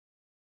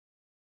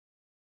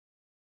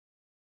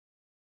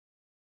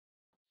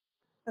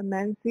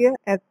emancia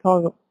et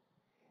thoro.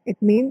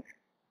 It means,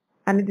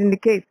 and it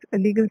indicates a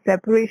legal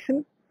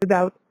separation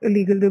without a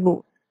legal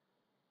divorce.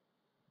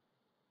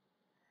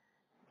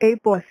 A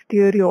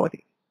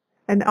posteriori,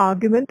 an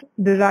argument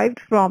derived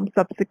from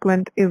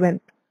subsequent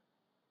event.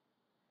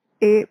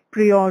 A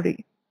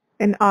priori,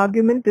 an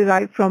argument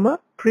derived from a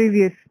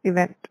previous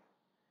event.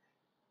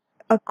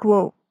 A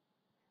quo,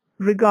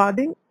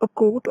 regarding a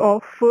court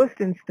of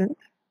first instance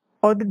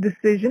or the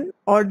decision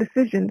or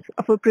decisions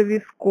of a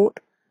previous court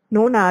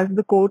known as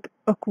the court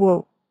a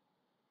quo.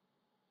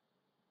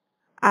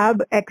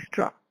 Ab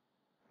extra,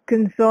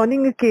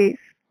 concerning a case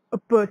a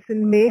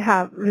person may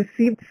have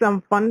received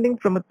some funding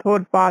from a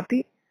third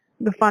party,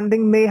 the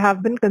funding may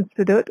have been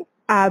considered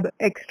ab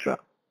extra.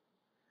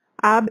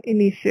 Ab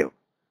initio,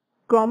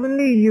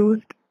 commonly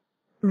used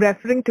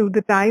referring to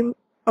the time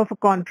of a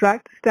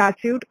contract,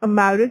 statute, a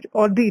marriage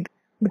or deed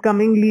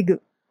becoming legal.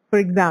 For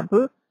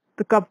example,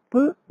 the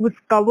couple was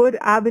covered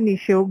ab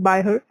initio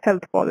by her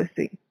health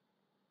policy.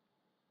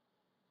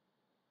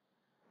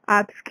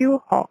 Absque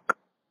hoc,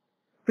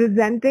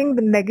 presenting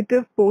the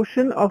negative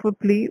portion of a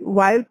plea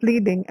while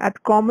pleading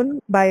at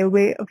common by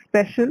way of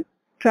special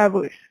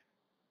traverse.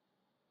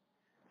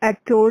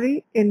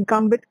 Actori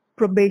incumbit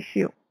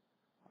probatio,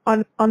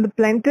 on the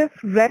plaintiff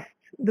rests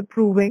the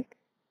proving,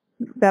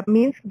 that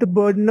means the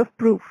burden of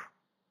proof.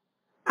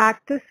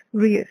 Actus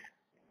reus,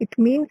 it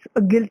means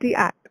a guilty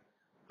act,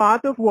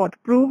 part of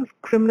what proves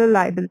criminal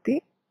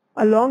liability,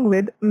 along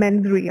with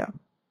mens rea.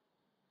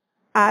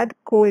 Ad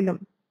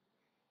coelum,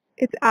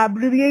 it's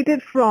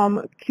abbreviated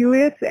from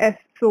cuius est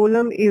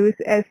solum eius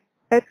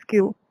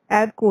esque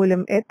ad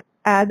coelum et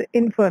ad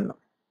infernum,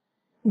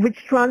 which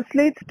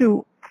translates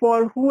to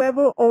for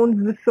whoever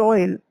owns the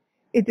soil,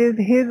 it is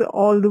his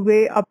all the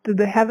way up to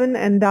the heaven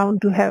and down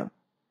to hell.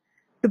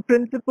 The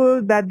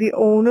principle that the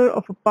owner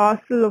of a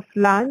parcel of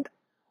land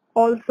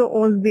also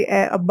owns the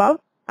air above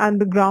and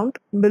the ground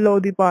below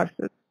the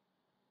parcel.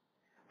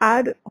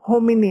 Ad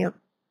hominem,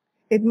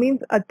 it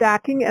means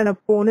attacking an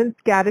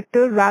opponent's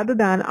character rather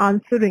than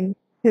answering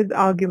his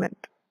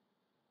argument.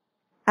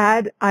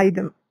 Ad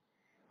idem,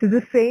 to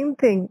the same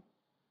thing,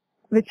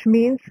 which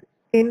means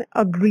in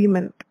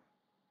agreement.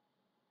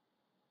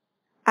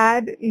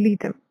 Ad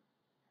litem,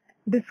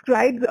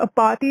 describes a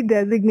party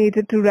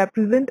designated to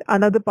represent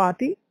another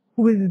party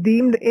who is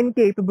deemed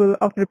incapable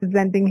of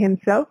representing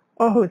himself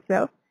or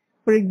herself,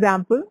 for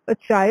example, a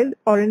child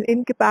or an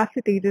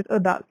incapacitated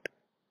adult.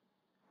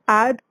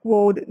 Ad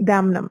quod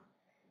damnum,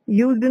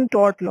 used in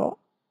tort law,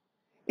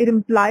 it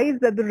implies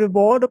that the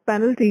reward or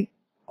penalty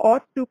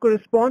ought to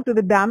correspond to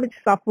the damage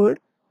suffered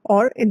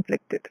or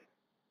inflicted.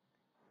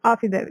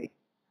 Affidavit,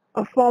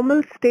 a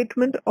formal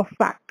statement of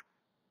fact.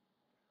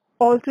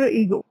 Alter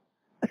ego,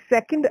 a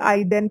second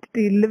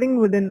identity living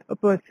within a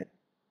person.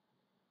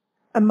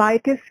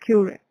 Amicus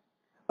curiae,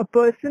 a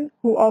person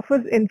who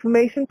offers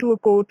information to a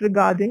court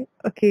regarding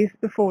a case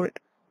before it,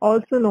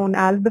 also known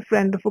as the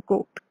friend of a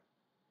court.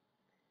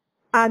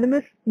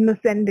 Animus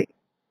nocendi,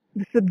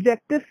 the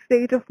subjective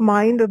state of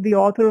mind of the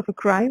author of a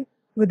crime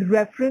with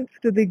reference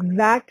to the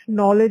exact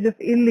knowledge of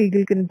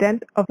illegal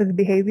content of his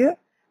behavior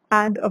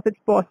and of its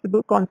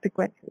possible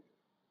consequences.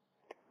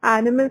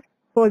 Animus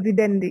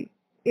possidendi,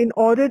 in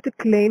order to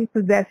claim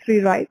possessory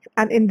rights,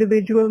 an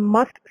individual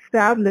must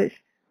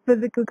establish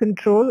physical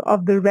control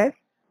of the rest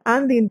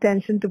and the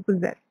intention to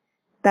possess,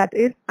 that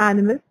is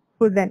animus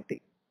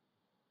possendi.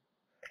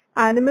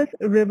 Animus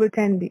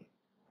revertendi,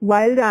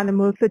 wild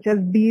animals such as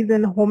bees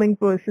and homing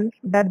persons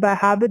that by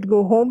habit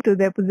go home to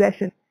their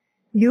possession,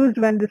 used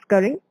when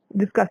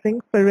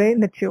discussing fere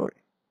nature.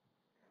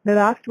 The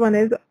last one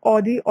is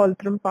audi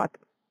alterum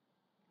partem,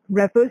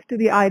 refers to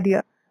the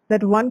idea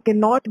that one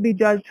cannot be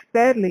judged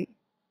fairly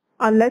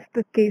unless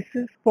the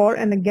cases for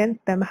and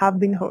against them have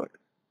been heard.